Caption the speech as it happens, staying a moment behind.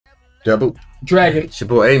Double Dragon. It's your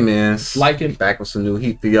boy AMENZ. Like it. Back with some new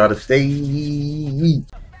heat for y'all to stay.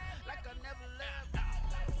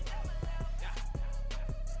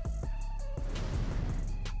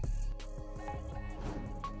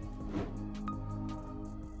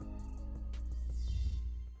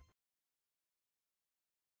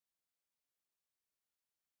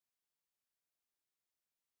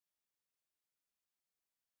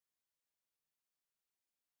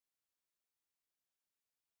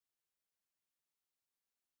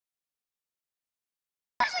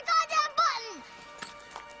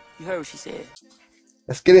 You heard what she said.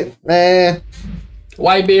 Let's get it, man.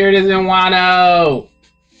 Whitebeard is in Wano.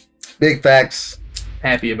 Big facts.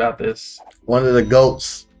 Happy about this. One of the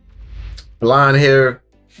GOATs. Blonde hair,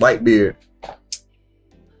 white beard.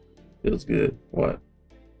 Feels good. What?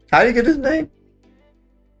 How do you get his name?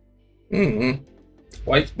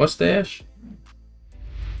 White mustache.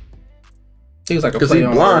 Seems like a Because play he's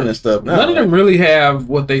on blonde words. and stuff. None of them really have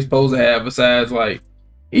what they supposed to have besides like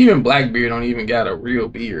even Blackbeard don't even got a real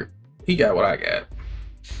beard. He got what I got.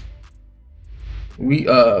 We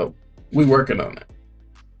working on it.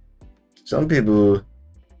 Some people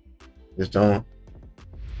just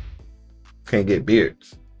can't get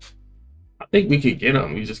beards. I think we could get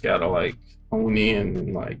them. We just gotta like hone in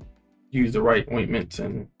and like use the right ointments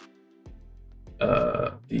and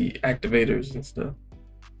the activators and stuff.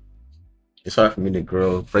 It's hard for me to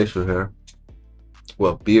grow facial hair.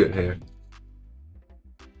 Well, beard hair.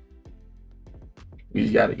 We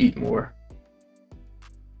just gotta eat more.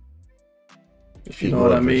 If you Eat know more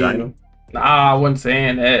what I mean. vagina? Nah, I wasn't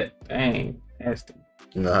saying that. Dang, nasty.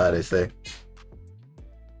 You know how they say.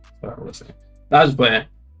 That's what I was saying. I was just playing.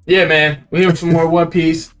 Yeah, man. We have some more One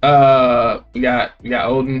Piece. We got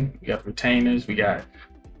Odin. We got retainers. We got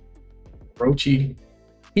Rochi.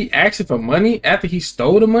 He asking for money after he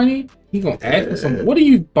stole the money. He gonna ask for some. What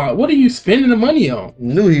are you spending the money on?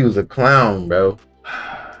 Knew he was a clown, bro.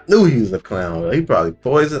 Knew he was a clown, bro. He probably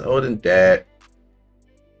poisoned Odin dad.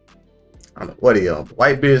 I don't know what he on.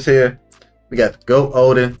 Whitebeard's here. We got the GOAT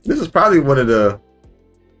Odin. This is probably one of the.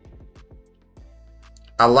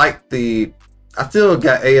 I still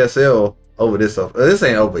got ASL over this. This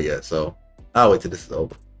ain't over yet, so I'll wait till this is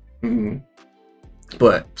over.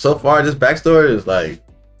 But so far, this backstory is like,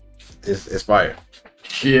 it's fire.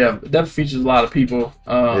 Yeah, that features a lot of people.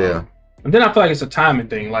 Yeah. And then I feel like it's a timing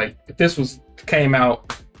thing. Like if this came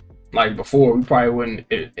out like before, we probably wouldn't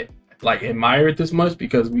like admire it this much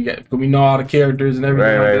because we know all the characters and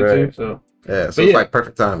everything Right. too. So yeah, so it's like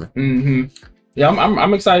perfect timing. Yeah,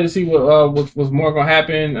 I'm excited to see what's more gonna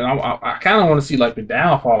happen, and I kind of want to see like the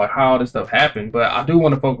downfall, like how all this stuff happened. But I do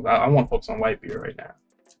want to focus. I want to focus on Whitebeard right now.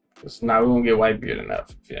 It's not we won't get Whitebeard enough.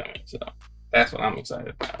 You feel me? So that's what I'm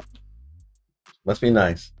excited about. Must be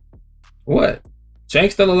nice. What?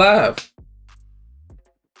 Shank's still alive.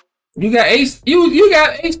 You got Ace. You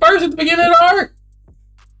got Ace first at the beginning of the arc.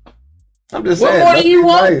 I'm just what saying. What more do you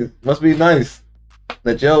want? Nice. Must be nice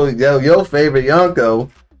that your favorite Yonko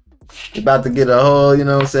about to get a whole, you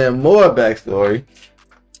know what I'm saying, more backstory.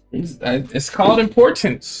 It's called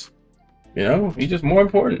importance. You know, he's just more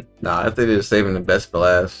important. Nah, I think they're saving the best for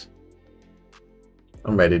last.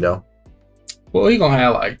 I'm ready though. Well, he gonna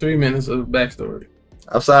have like 3 minutes of backstory.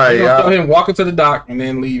 I'm sorry, y'all. Him walking to the dock and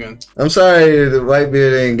then leaving. I'm sorry, the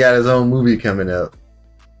Whitebeard ain't got his own movie coming up.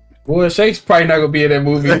 Boy, Shake's probably not gonna be in that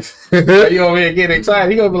movie. You over here getting excited?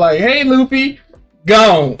 He gonna be like, "Hey, Luffy,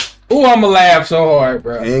 gone." Ooh, I'ma laugh so hard,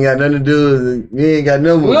 bro. Ain't got nothing to do. We ain't got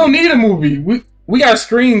no movie. We don't need a movie. We got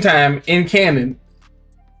screen time in canon.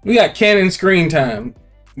 We got canon screen time.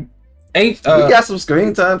 We got some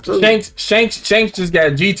screen time too. Shanks just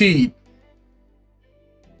got GT'd.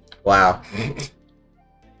 Wow.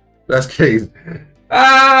 That's crazy.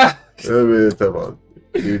 Ah. We're talking about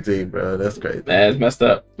GT, bro. That's crazy. That's messed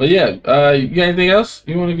up. But yeah, you got anything else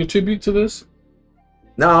you want to contribute to this?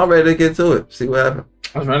 No, I'm ready to get to it. See what happens.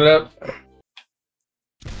 Let's run it up.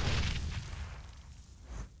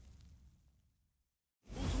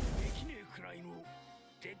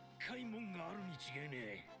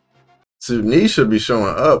 Sunni should be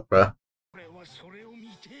showing up, bro.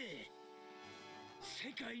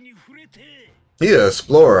 He an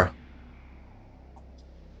explorer.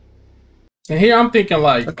 And here I'm thinking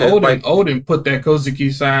like Odin put that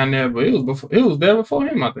Kozuki sign there, but it was there before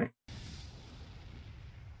him, I think.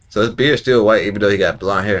 So his beard's still white even though he got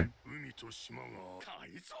blonde hair.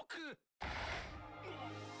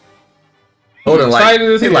 Odin like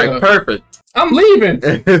he like perfect. I'm leaving.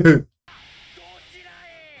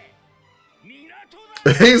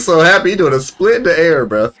 He's so happy. He doing a split in the air,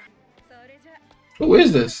 bro. Who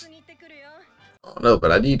is this? I don't know,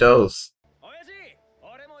 but I need those.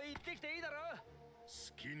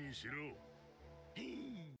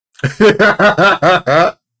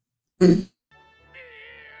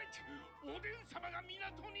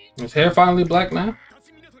 His hair finally black now?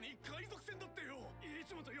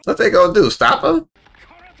 What they gonna do? Stop him?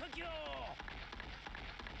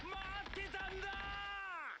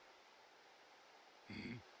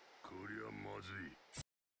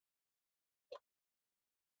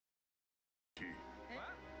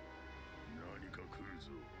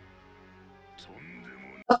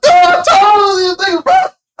 I told you, nigga, bro.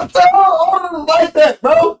 I told him like that,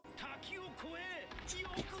 bro.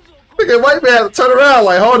 Look at White Man had to turn around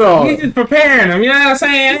like, hold on. He's just preparing him, you know what I'm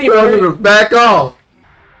saying? He back off.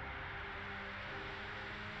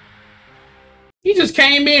 He just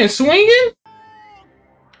came in swinging?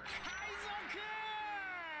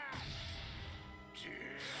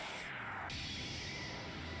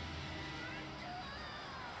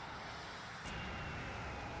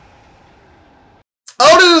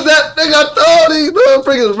 Odin is that nigga. I told you,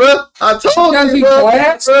 motherfuckers, bro. I told you, bro.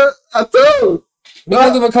 I told.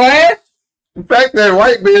 Because of a class? The fact that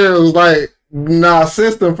Whitebeard was like, nah,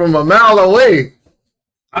 system from a mile away.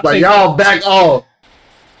 Like, y'all back off.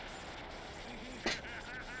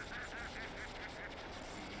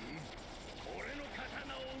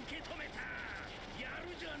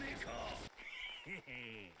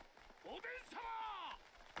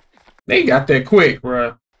 They got that quick,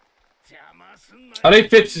 bro. Oh, they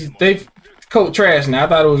fixed. They coat trash now. I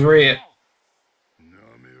thought it was red.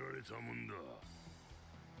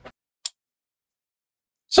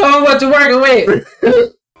 Show them what you're working with.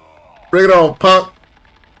 Bring it on, punk.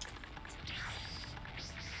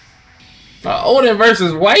 Odin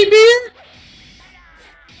versus Whitebeard?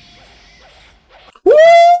 Woo!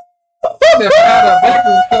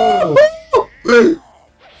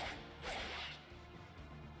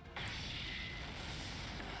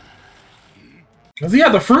 Does he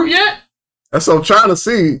have the fruit yet? That's what I'm trying to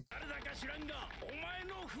see.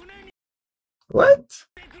 What?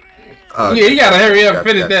 Yeah, you gotta hurry up and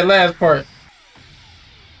finish that last part.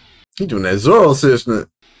 He doing that Zoro assistant.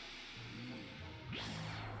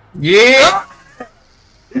 Yeah.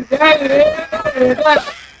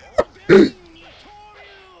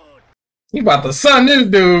 He about to sun this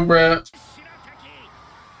dude, bro.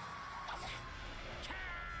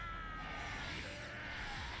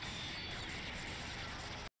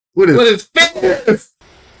 With his fingers.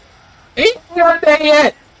 He ain't got that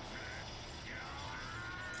yet.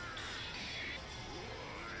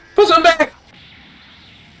 Push him back.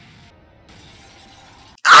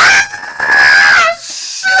 Ah,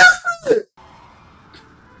 shit.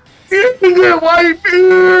 Get that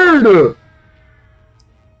Whitebeard.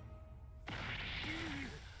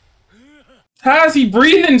 How is he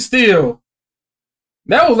breathing still?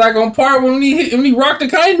 That was like on part when he rocked the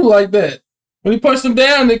kaiju like that. When he punched him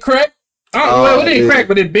down, it cracked. I don't know, well, it didn't crack,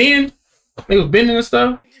 but it bend. It was bending and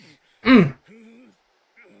stuff.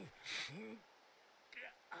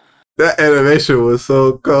 That animation was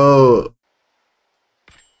so cold.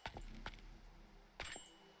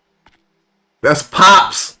 That's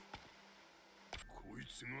Pops.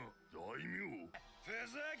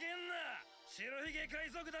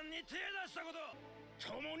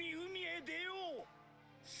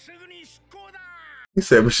 He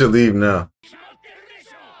said we should leave now.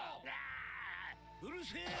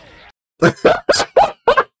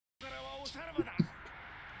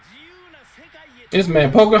 This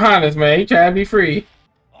man, Pocahontas, man, he trying to be free.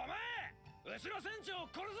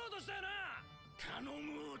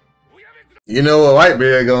 You know what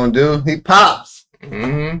Whitebeard gonna do? He pops.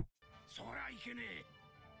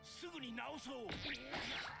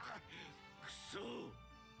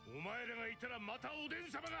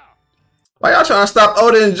 Why y'all trying to stop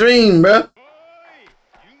Oden's dream, bruh?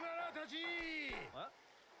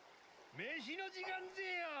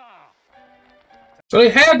 So they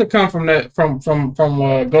had to come from that from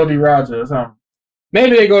Goldie Roger or something.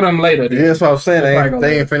 Maybe they go to them later. Yeah, that's what I'm saying.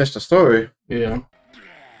 They ain't finished the story. Yeah.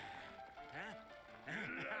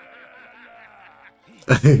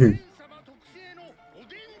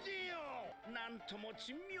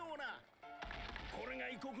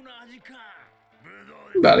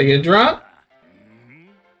 About to get drunk.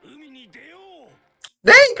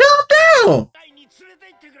 They ain't calm down.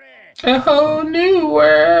 A whole new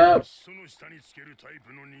world.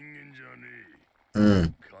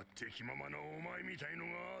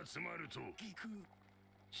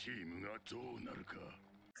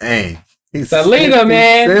 Dang. He's the leader,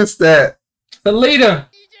 man. Since that. The leader.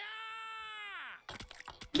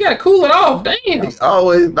 You gotta cool it off. Damn. He's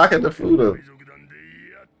always knocking the food up.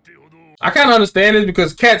 I kind of understand it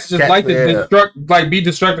because cats just like to be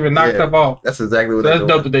destructive and knock stuff off. That's exactly what so that's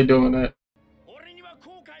dope that they're doing that.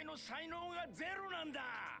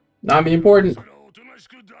 Not be important.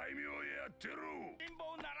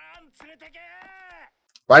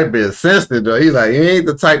 Whitebeard is sensitive though. He's like, he ain't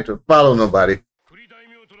the type to follow nobody.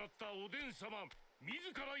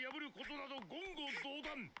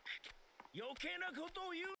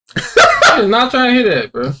 He's not trying to hit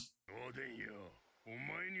that, bro.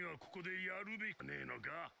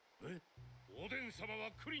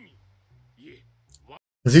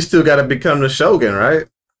 Cause he still got to become the Shogun, right?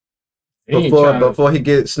 Before he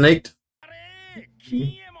gets snaked.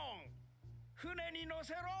 He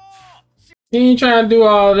ain't trying to do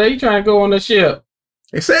all that. He trying to go on the ship.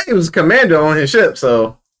 They said he was a commander on his ship,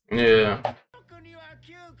 so yeah.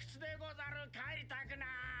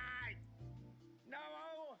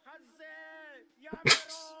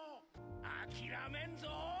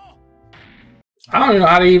 I don't even know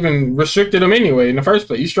how they even restricted him anyway in the first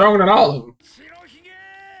place. He's stronger than all of them.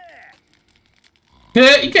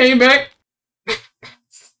 Yeah, he came back.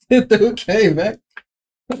 This dude came back.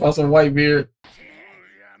 About some Whitebeard.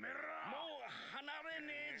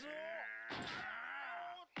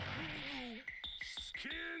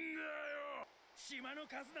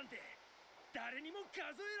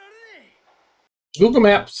 Google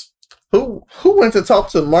Maps. Who went to talk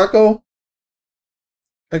to Marco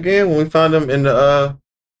again when we found him in the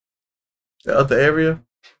other area?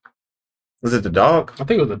 Was it the dog? I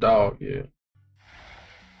think it was the dog, yeah.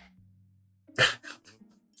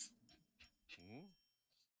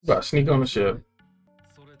 About to sneak on the ship.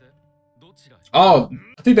 Oh,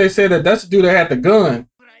 I think they said that's the dude that had the gun.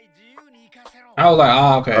 I was like,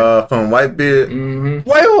 oh, okay. From Whitebeard. Mm-hmm.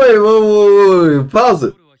 Wait, pause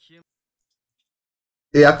it.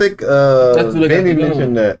 Yeah, I think Benny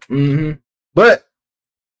mentioned that. Mm-hmm. But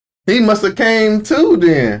he must have came too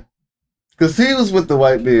then, because he was with the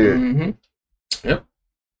Whitebeard. Mm-hmm. Yep.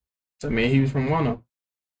 I mean, he was from Wano.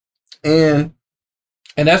 And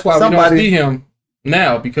that's why we don't see him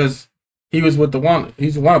now, because he was with the Wano.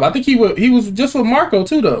 He's Wano. I think he was just with Marco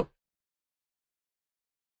too, though.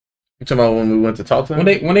 You talking about when we went to talk to him?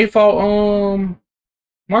 When they fought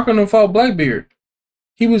Marco and fought Blackbeard.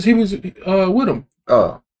 He was with him.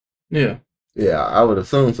 Oh. Yeah. Yeah, I would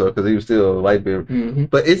assume so, because he was still a Whitebeard. Mm-hmm.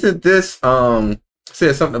 But isn't this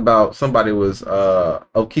said something about somebody was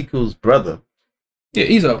Okiku's brother? Yeah,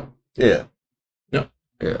 Izo. Yeah. Yep.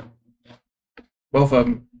 Yeah. Both of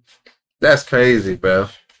them. That's crazy, bro.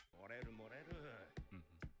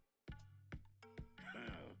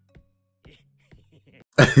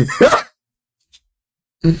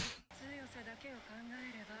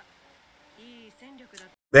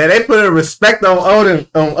 Man, they put a respect on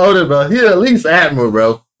Oden, bro. He at least admiral,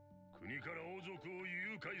 bro.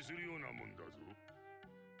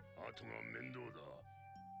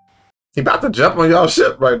 He about to jump on y'all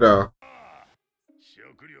ship right now.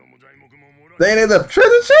 They ain't in the treasure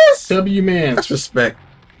chest? W man. That's respect.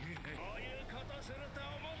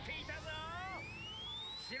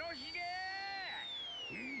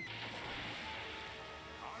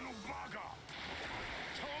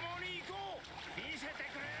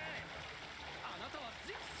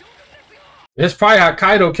 That's probably how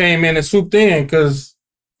Kaido came in and swooped in, because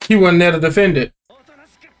he wasn't there to defend it.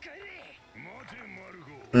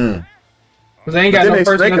 Because they ain't got no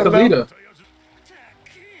person as the leader.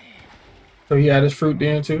 So he had his fruit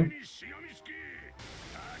then too.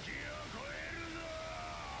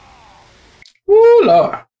 Woo,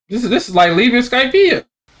 Lord. This is like leaving Skypiea.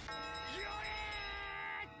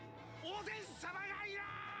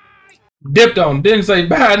 Dipped on, didn't say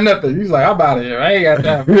bye nothing. He's like, I'm out of here. I ain't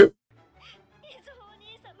got time.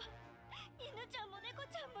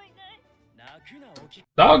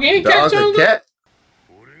 Dog ain't catch on. Cat.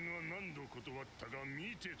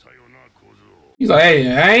 He's like,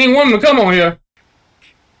 hey, I ain't want him to come on here.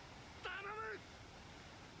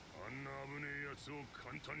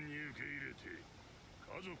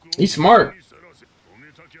 He's smart.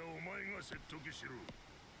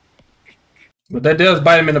 But that does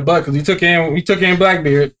bite him in the butt, because he took in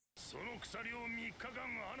Blackbeard.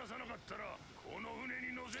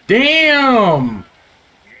 Damn!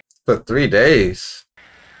 For 3 days.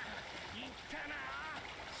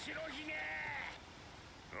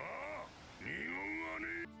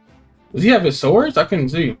 Does he have his swords? I couldn't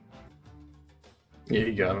see. Yeah,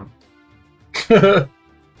 he got him.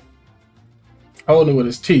 Holding it with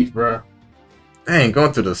his teeth, bro. Dang,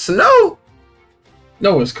 going through the snow?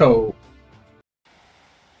 No, it's cold.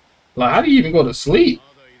 Like, how do you even go to sleep?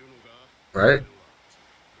 Right?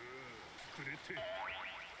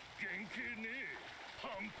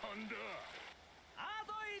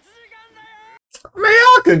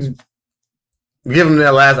 Give him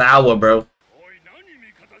that last hour, bro.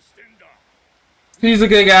 He's a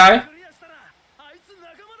good guy.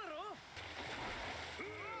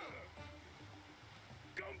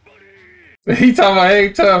 He talking about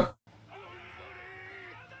hey tough.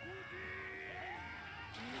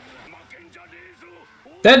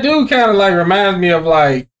 That dude kind of like reminds me of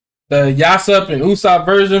like the Yasop and Usopp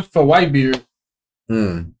version for Whitebeard.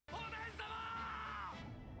 Hmm.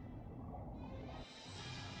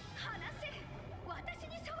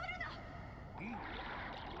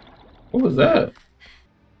 What was that?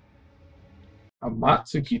 A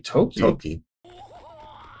Matsuki Toki. Toki.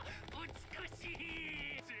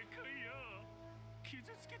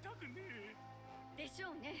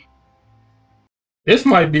 This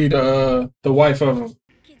might be the wife of him.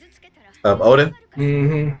 Of Oden?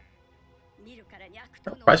 Mm-hmm.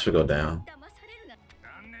 Price should go down.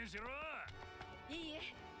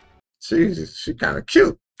 She kind of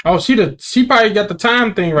cute. Oh, she probably got the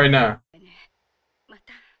time thing right now.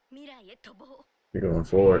 You're going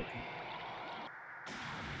forward.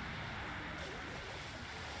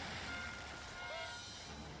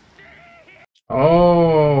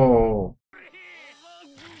 Oh.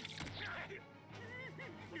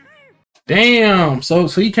 Damn. So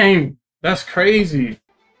he came. That's crazy.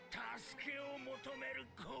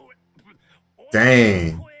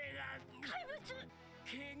 Dang.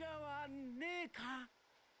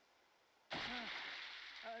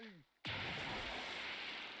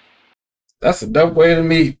 That's a dope way to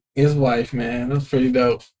meet his wife, man. That's pretty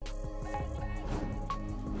dope.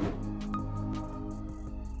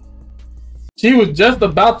 She was just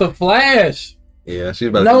about to flash. Yeah, she's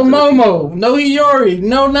about no Momo, no Hiyori,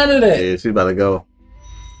 no none of that. Yeah, she's about to go.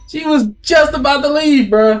 She was just about to leave,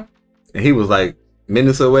 bro. And he was like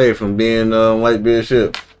minutes away from being Whitebeard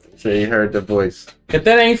ship. So he heard the voice. If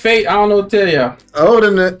that ain't fate, I don't know what to tell y'all.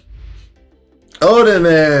 Oden,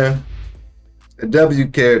 man. A W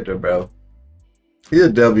character, bro. He's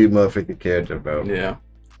a W motherfucking character, bro. Yeah.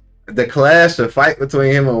 The clash, the fight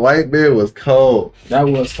between him and Whitebeard was cold. That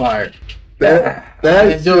was fire. I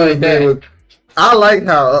enjoyed that. I like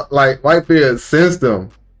how like Whitebeard sensed him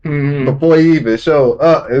before he even showed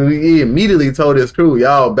up, and he immediately told his crew,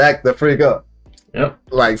 "Y'all back the freak up." Yep.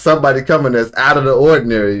 Like somebody coming that's out of the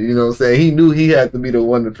ordinary. You know what I'm saying? He knew he had to be the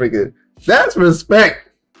one to freaking. That's respect.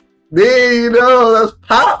 Then you know that's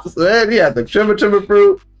pops, man. He had the trimmer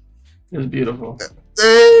fruit. It was beautiful.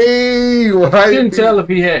 Hey, I couldn't tell if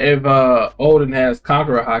Oden has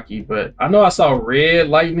Conqueror Haki, but I know I saw red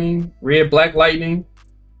black lightning,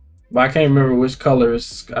 but I can't remember which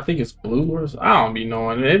colors. I think it's blue or I don't be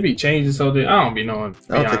knowing. It'd be changing so that I don't be knowing.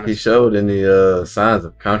 I don't think he showed any signs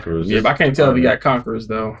of conquerors. Yeah, but I can't tell if he got conquerors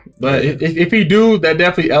though. But if he do, that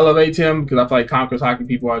definitely elevates him because I feel like conquerors Haki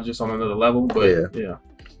people are just on another level. But yeah,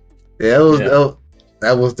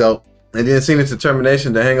 that was dope. And then seen his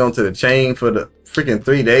determination to hang on to the chain for the freaking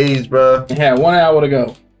 3 days, bro. He had 1 hour to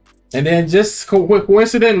go. And then just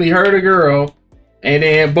coincidentally heard a girl. And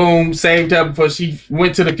then boom, saved her before she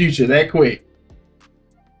went to the future that quick.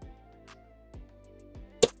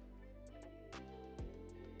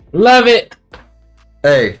 Love it.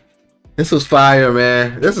 Hey, this was fire,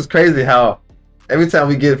 man. This is crazy how every time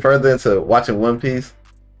we get further into watching One Piece,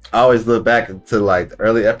 I always look back into like the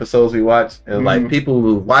early episodes we watched, and like people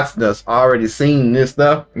who watching us already seen this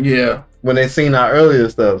stuff. Yeah. When they seen our earlier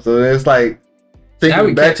stuff, so it's like now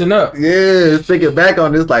we catching up. Yeah, thinking back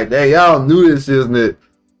on this, like, hey, y'all knew this, isn't it?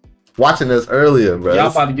 Watching this earlier, bro.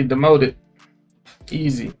 Y'all about to get demoted.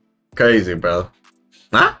 Easy. Crazy, bro.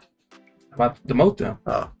 Huh? About to demote them.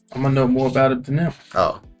 Oh. I'm gonna know more about it than them.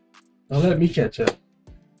 Oh. Don't let me catch up.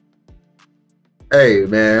 Hey,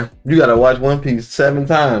 man, you gotta watch One Piece 7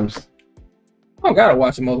 times. I don't gotta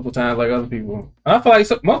watch it multiple times like other people. I feel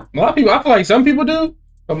like a lot of people. I feel like some people do,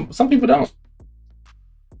 but some people don't.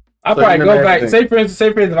 I probably go back. Say for instance,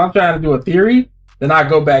 if I'm trying to do a theory, then I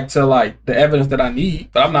go back to like the evidence that I need.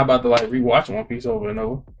 But I'm not about to like rewatch One Piece over and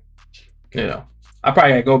over. Yeah, I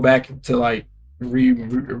probably gotta go back to like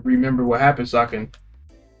remember what happened so I can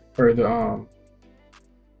further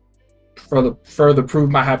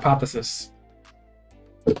prove my hypothesis.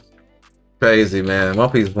 Crazy, man. One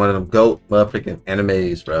Piece is one of them GOAT motherfucking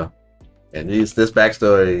animes, bro. And this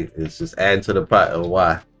backstory is just adding to the plot of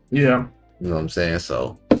why. Yeah. You know what I'm saying?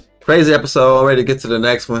 So, crazy episode. I'm ready to get to the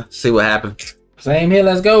next one. See what happens. Same here.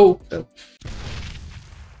 Let's go. Yep.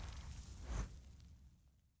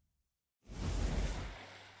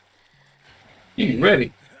 You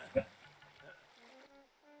ready?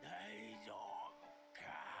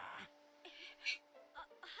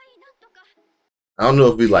 I don't know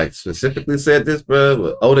if we like specifically said this, bro,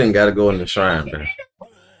 but Oden got to go in the shrine, bro.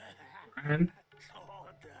 Fine.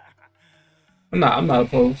 I'm not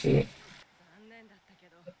opposed to it.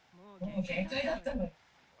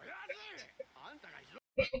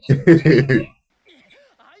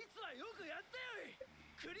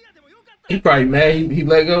 He probably mad he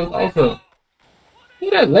let go also.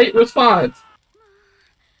 Look at that late response.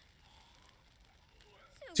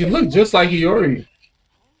 She looked just like Iori.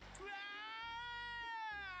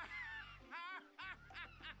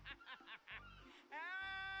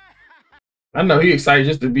 I know he excited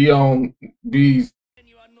just to be on these,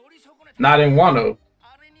 not in Wano.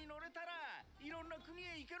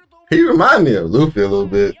 He remind me of Luffy a little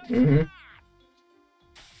bit.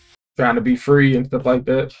 Trying to be free and stuff like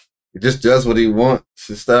that. He just does what he wants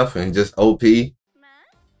and stuff, and just OP.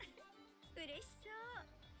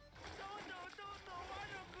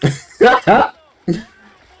 That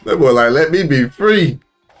boy like, let me be free.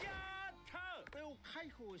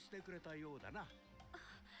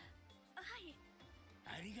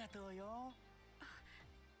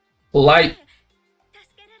 Polite.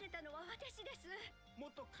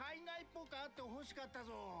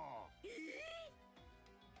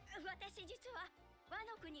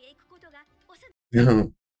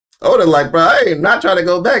 Oda like, bro, I ain't not trying to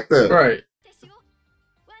go back there. Right.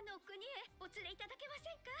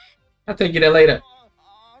 I'll take you there later.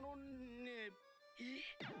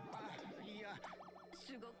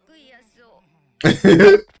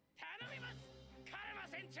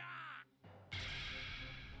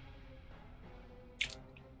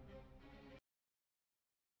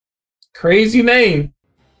 Crazy name.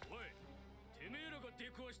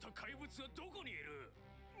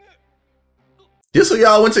 This who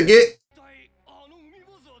y'all went to get?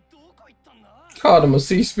 Called him a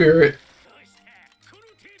sea spirit.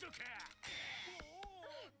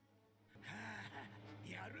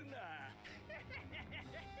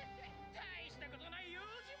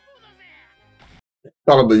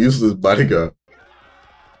 Called him a useless bodyguard.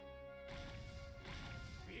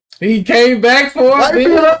 He came back for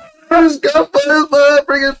it. Just go for his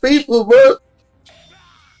freaking people, bro.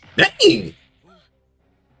 Dang.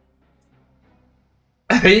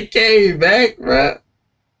 He came back, bro.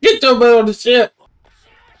 Get your butt on the ship.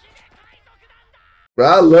 Bro,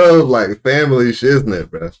 I love like family shiznit,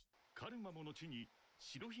 bro.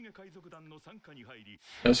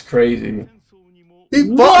 That's crazy.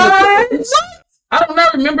 What? I do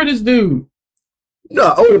not remember this dude.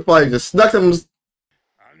 No, Oda probably just snuck him.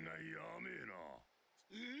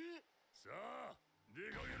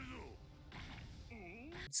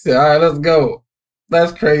 All right, let's go.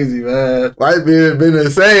 That's crazy, man. Whitebeard been the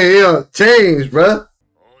same. He don't change, bro.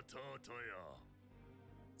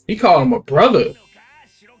 He called him a brother.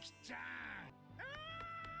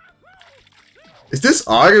 Is this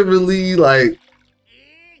arguably like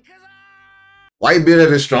Whitebeard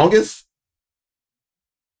at his strongest?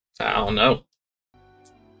 I don't know.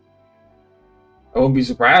 I wouldn't be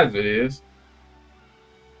surprised if it is.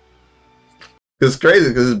 It's crazy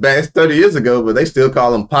because it's back 30 years ago, but they still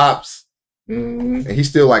call him Pops. And he's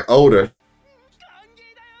still like older.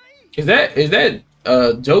 Is that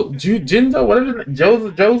Jinzo? What is it?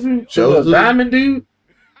 Jozu? Jozu? Diamond dude?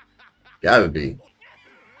 Gotta be.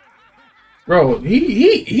 Bro,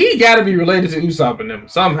 he gotta be related to Usopp and them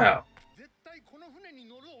somehow.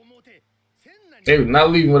 They was not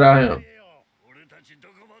leaving without him.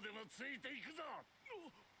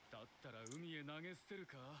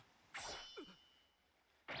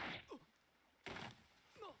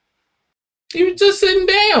 He was just sitting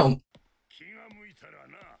down.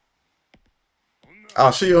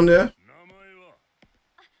 Oh, she on there?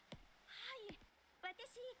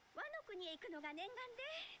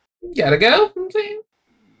 You gotta go. I'm saying.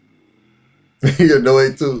 You know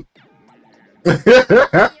it too.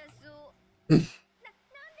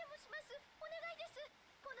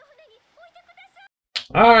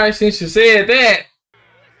 All right, since you said that,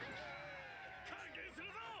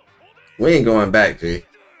 we ain't going back, G.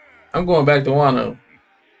 I'm going back to Wano.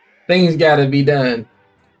 Things gotta be done.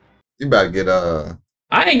 You about to get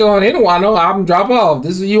I ain't going in Wano. I'm drop off.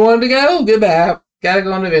 This is where you wanted to go. Goodbye. Gotta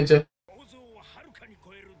go on an adventure.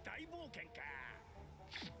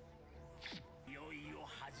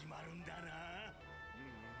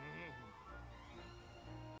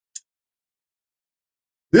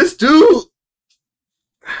 This dude,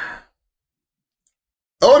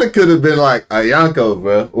 Oda could have been like a Yonko,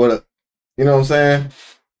 bro. What you know what I'm saying?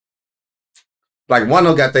 Like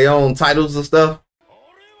Wano got their own titles and stuff,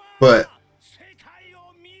 but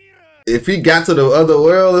if he got to the other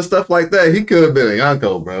world and stuff like that, he could have been a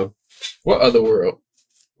Yonko, bro. What other world?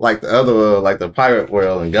 Like the other, like the pirate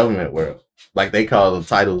world and government world. Like they call the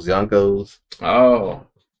titles Yonkos. Oh.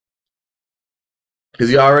 Because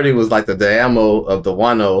he already was like the Daimyo of the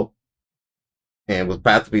Wano and was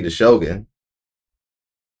about to be the Shogun.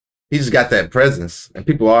 He just got that presence, and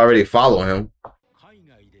people already follow him.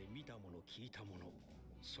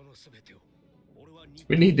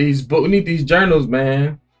 We need these books. We need these journals,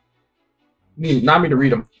 man. We need Nami to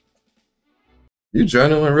read them. You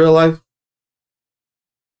journal in real life?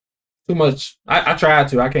 Too much. I tried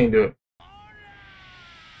to. I can't do it.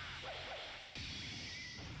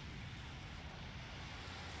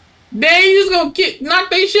 Dang, you just gonna knock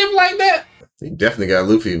they ship like that? He definitely got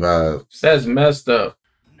Luffy vibes. That's messed up.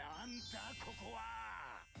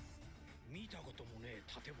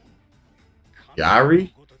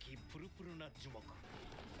 Yari?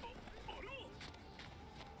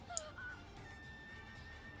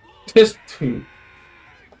 This dude.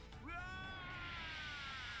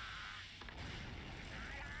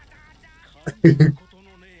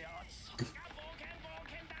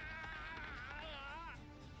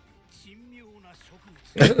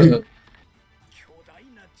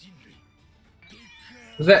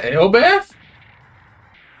 Is that Elbath?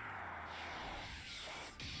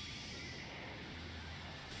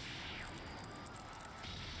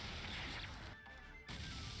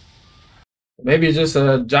 Maybe it's just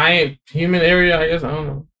a giant human area, I guess. I don't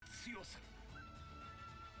know.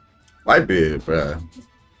 Whitebeard, bro.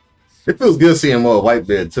 It feels good seeing more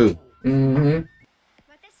Whitebeard too. Mm-hmm.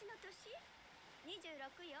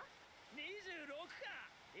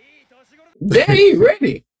 Dang, he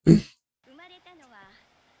ready.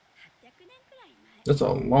 That's a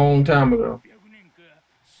long time ago.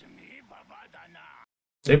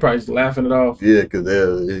 They probably just laughing it off. Yeah, because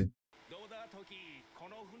they're...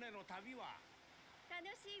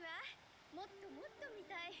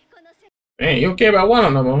 Man, you don't care about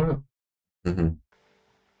one no more. Mm-hmm.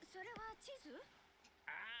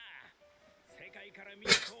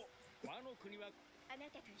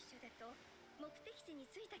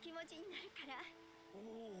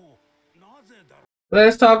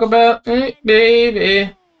 Let's talk about it,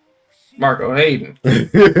 baby. Marco Hayden.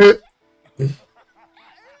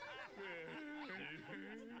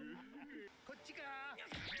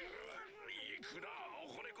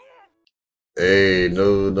 Hey,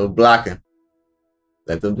 no blocking.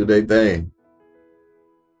 Let them do their thing.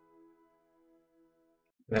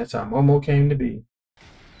 That's how Momo came to be.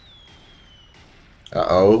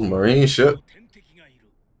 Uh-oh, Marine ship.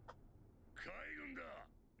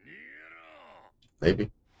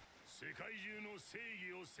 Maybe.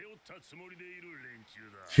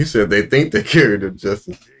 He said they think they carried the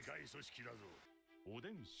justice.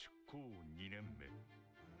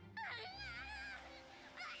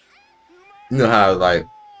 You know how, like...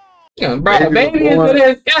 Yeah, bro, baby into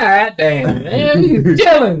this. God damn, man. He's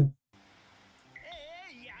chilling.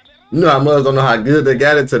 You know how mothers don't know how good they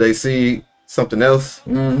got it till they see something else?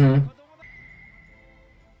 Mm-hmm.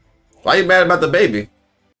 Why you mad about the baby?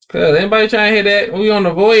 Cause anybody trying to hear that? We on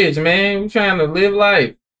the voyage, man. We trying to live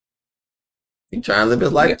life. He trying to live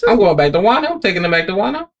his life too. I'm going back to Wano. I'm taking him back to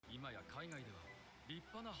Wano.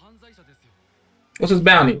 What's his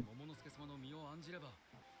bounty?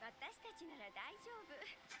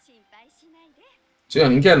 She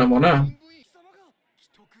don't even care no more now.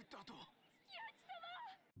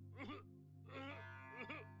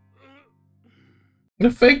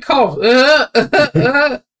 The fake cough.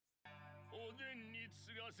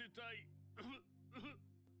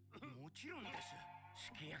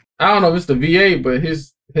 I don't know if it's the VA, but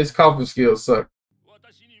his coughing skills suck.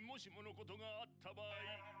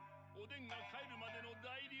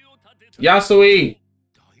 Yasui.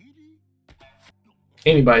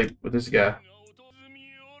 Anybody with this guy.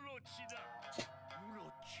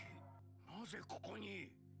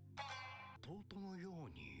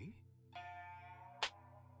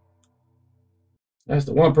 That's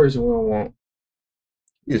the one person we don't want.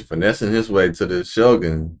 He's finessing his way to the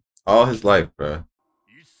Shogun all his life, bro.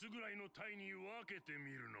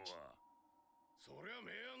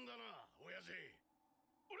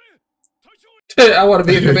 I want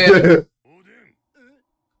to be a commander.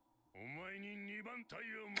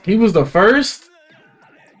 He was the first?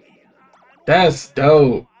 That's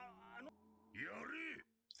dope.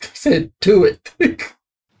 He said, do it.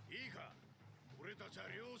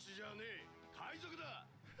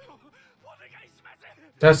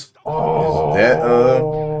 That's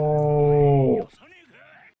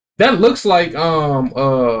that looks like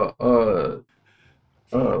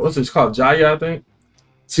what's this called? Jaya, I think.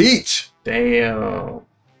 Teach. Damn.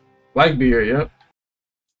 Blackbeard, yep.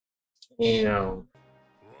 Damn.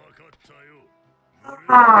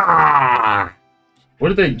 Where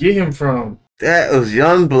did they get him from? That was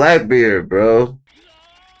young Blackbeard, bro.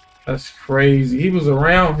 That's crazy. He was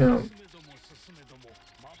around him.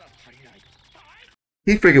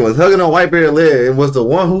 He freaking was hugging on Whitebeard's leg and was the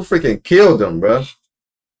one who freaking killed him, bro.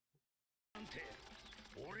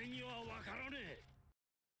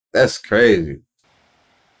 That's crazy.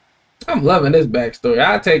 I'm loving this backstory.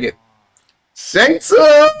 I'll take it. Shanks!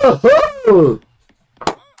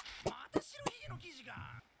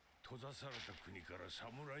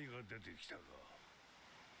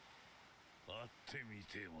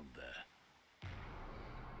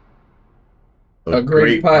 A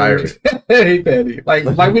great pirate. Hey, Patty.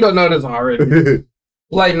 Like we don't know this already.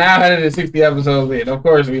 Like 960 episodes in. Of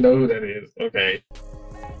course we know who that is. Okay.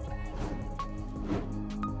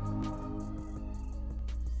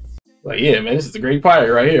 Like, yeah, man, this is a great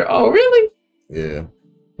pirate right here. Oh, really? Yeah.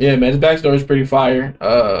 Yeah, man, his backstory is pretty fire.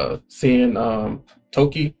 Seeing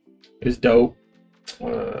Toki is dope.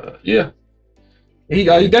 Yeah. He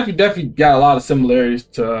definitely got a lot of similarities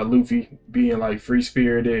to Luffy, being like free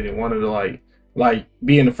spirited and wanted to like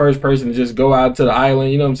being the first person to just go out to the island,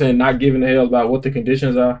 you know what I'm saying? Not giving a hell about what the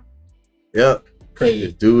conditions are. Yep. Crazy.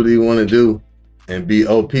 Just do what he want to do and be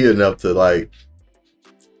OP enough to like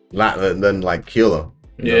not let nothing like kill him.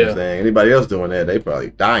 You know what I'm saying? Anybody else doing that, they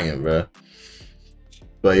probably dying, bro.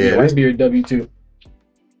 But yeah, Whitebeard W2.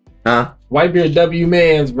 Huh? Whitebeard W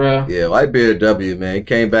mans, bro. Yeah, Whitebeard W, man. He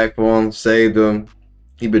came back for him, saved him.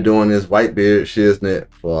 He been doing this Whitebeard shiznit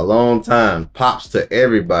for a long time. Pops to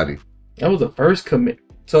everybody. That was the first command.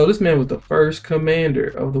 So this man was the first commander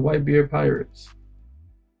of the Whitebeard Pirates.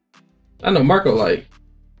 I know Marco like.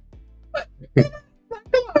 What? Come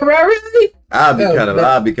on, bro, really?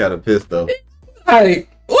 I'll be kind of pissed though. Like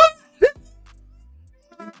what?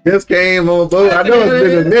 Just came on board. I know it's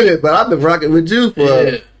been a minute, but I've been rocking with you for,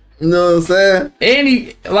 you know what I'm saying? And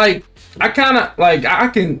he like, I kind of like I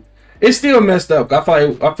can. It's still messed up. I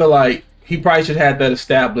feel like he probably should have had that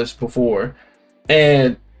established before,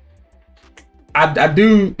 and. I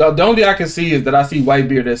do. The only thing I can see is that I see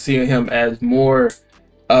Whitebeard as seeing him as more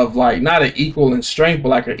of like not an equal in strength, but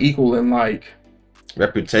like an equal in like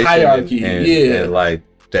reputation, hierarchy, and like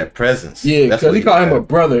that presence. Yeah, because he called him a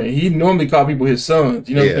brother, and he normally called people his sons.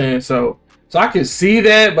 You know what I'm saying? So I could see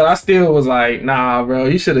that, but I still was like, nah, bro,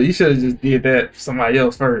 you should have just did that for somebody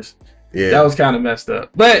else first. Yeah, that was kind of messed up,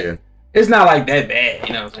 but it's not like that bad.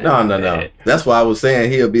 You know what I'm saying? No. That's why I was saying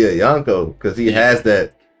he'll be a Yonko because he has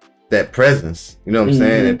that presence, you know what I'm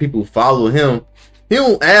saying? And people follow him. He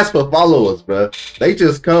don't ask for followers, bro. They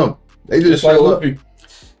just come. They just show up.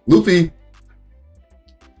 Luffy,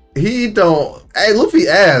 he don't. Hey, Luffy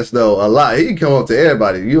asks though a lot. He can come up to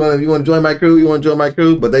everybody. You want to join my crew? You want to join my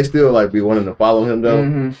crew? But they still like be wanting to follow him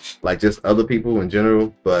though, like just other people in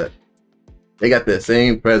general. But they got that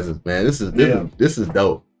same presence, man. This is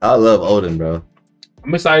dope. I love Oden, bro.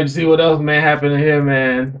 I'm excited to see what else, man, happening here,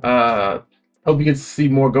 man. Hope we get to see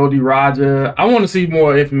more Goldie Roger. I want to see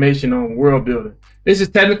more information on world building. This is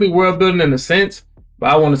technically world building in a sense,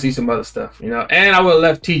 but I want to see some other stuff, you know. And I would have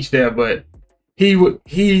left Teach there, but he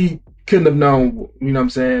couldn't have known, you know what I'm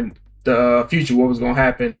saying, the future, what was gonna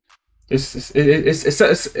happen. It's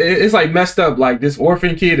like messed up. Like this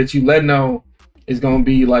orphan kid that you let know is gonna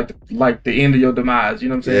be like the end of your demise. You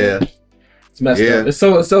know what I'm saying? Yeah. It's messed up. It's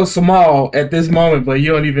so small at this moment, but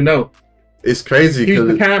you don't even know. It's crazy. He's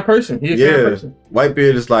a kind person. He's a kind person.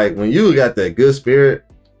 Whitebeard is like when you got that good spirit.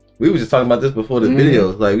 We were just talking about this before the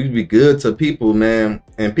videos. Like we be good to people, man,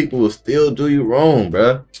 and people will still do you wrong,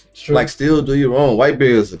 bro. Like still do you wrong. Whitebeard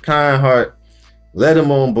is a kind heart. Let him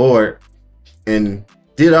on board and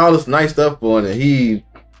did all this nice stuff for him, and he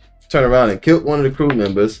turned around and killed one of the crew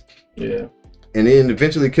members. Yeah. And then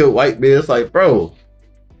eventually killed Whitebeard. It's like, bro.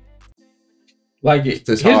 Like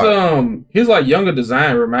his like younger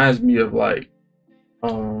design reminds me of like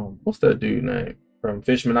what's that dude name from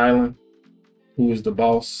Fishman Island, who was the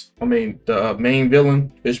boss? I mean the main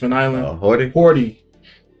villain, Fishman Island. Horty.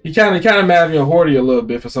 He kind of reminds me of Horty a little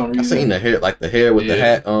bit for some reason. I seen the hair with the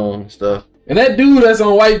hat on stuff. And that dude that's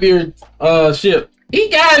on Whitebeard ship, he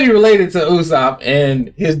gotta be related to Usopp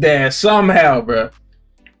and his dad somehow, bro.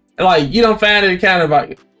 Like you don't find it kind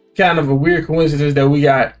of a weird coincidence that we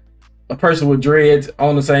got a person with dreads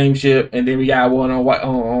on the same ship, and then we got one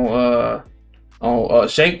on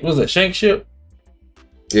Shank. Was it Shank ship?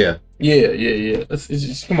 Yeah. It's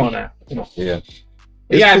just come on now. Come on. Yeah.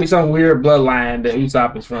 It gotta be some weird bloodline that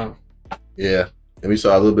Usopp is from. Yeah. And we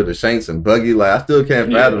saw a little bit of Shanks and Buggy. Like I still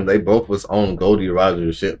can't fathom they both was on Goldie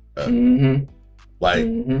Roger's ship. That's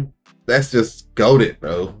just goated,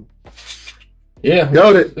 bro. Yeah.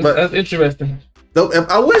 Goated. But that's interesting. Though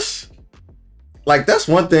I wish, like that's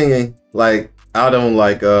one thing. Like I don't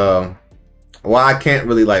like why I can't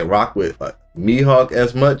really like rock with like Mihawk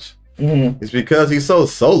as much It's because he's so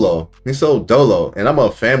solo. He's so dolo. And I'm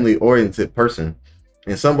a family-oriented person.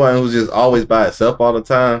 And somebody who's just always by himself all the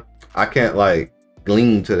time, I can't like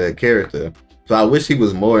glean to that character. So I wish he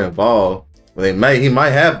was more involved. Well, he might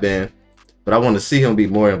have been, but I want to see him be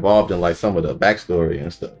more involved in like some of the backstory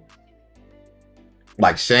and stuff.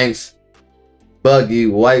 Like Shanks, Buggy,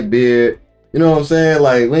 Whitebeard. You know what I'm saying?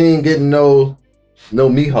 Like we ain't getting no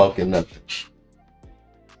Mihawk and nothing.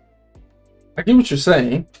 I get what you're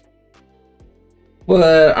saying.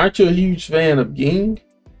 Well, aren't you a huge fan of Ging?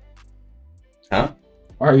 Huh?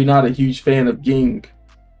 Are you not a huge fan of Ging?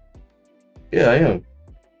 Yeah, I am.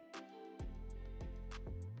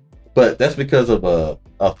 But that's because of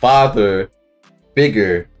a father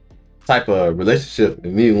figure type of relationship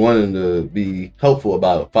and me wanting to be helpful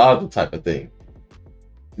about a father type of thing.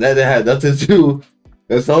 That had nothing to do.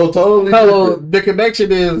 That's so totally different. The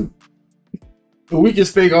connection is the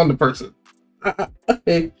weakest thing on the person.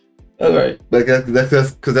 Okay. All right. But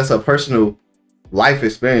that's because that's a personal life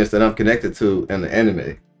experience that I'm connected to in the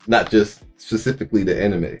anime, not just specifically the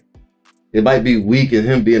anime. It might be weak in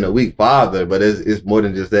him being a weak father, but it's more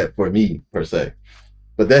than just that for me per se.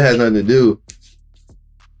 But that has nothing to do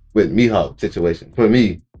with Mihawk situation for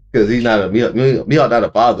me, because he's not a Mihawk not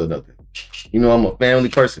a father or nothing. You know, I'm a family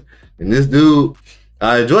person, and this dude,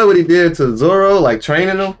 I enjoy what he did to Zoro, like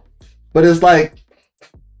training him, but it's like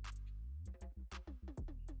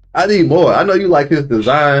I need more. I know you like his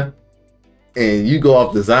design, and you go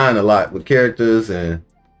off design a lot with characters and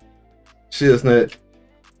shit,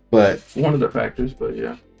 but one of the factors. But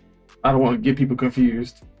yeah, I don't want to get people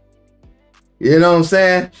confused. You know what I'm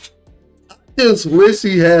saying? I just wish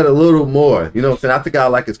he had a little more. You know what I'm saying? I think I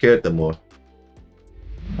like his character more.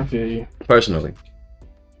 I feel you. Personally.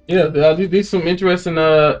 Yeah, these some interesting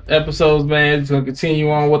episodes, man. Just gonna continue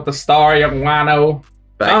on with the story of Wano.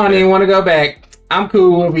 I don't even want to go back. I'm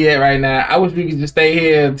cool where we at right now. I wish we could just stay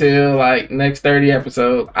here until like next 30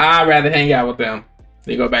 episodes. I'd rather hang out with them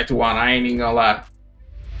than go back to Wano. I ain't even gonna lie.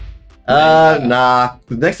 Nah.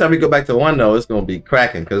 The next time we go back to Wano, it's gonna be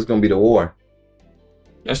cracking because it's gonna be the war.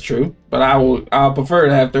 That's true, but I'll prefer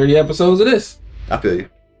to have 30 episodes of this. I feel you.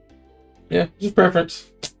 Yeah, just preference.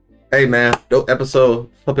 Hey man, dope episode.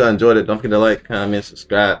 Hope y'all enjoyed it. Don't forget to like, comment,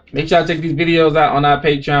 subscribe. Make sure y'all check these videos out on our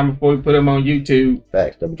Patreon before we put them on YouTube.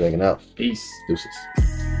 Facts. Double Dragon out. Peace. Deuces.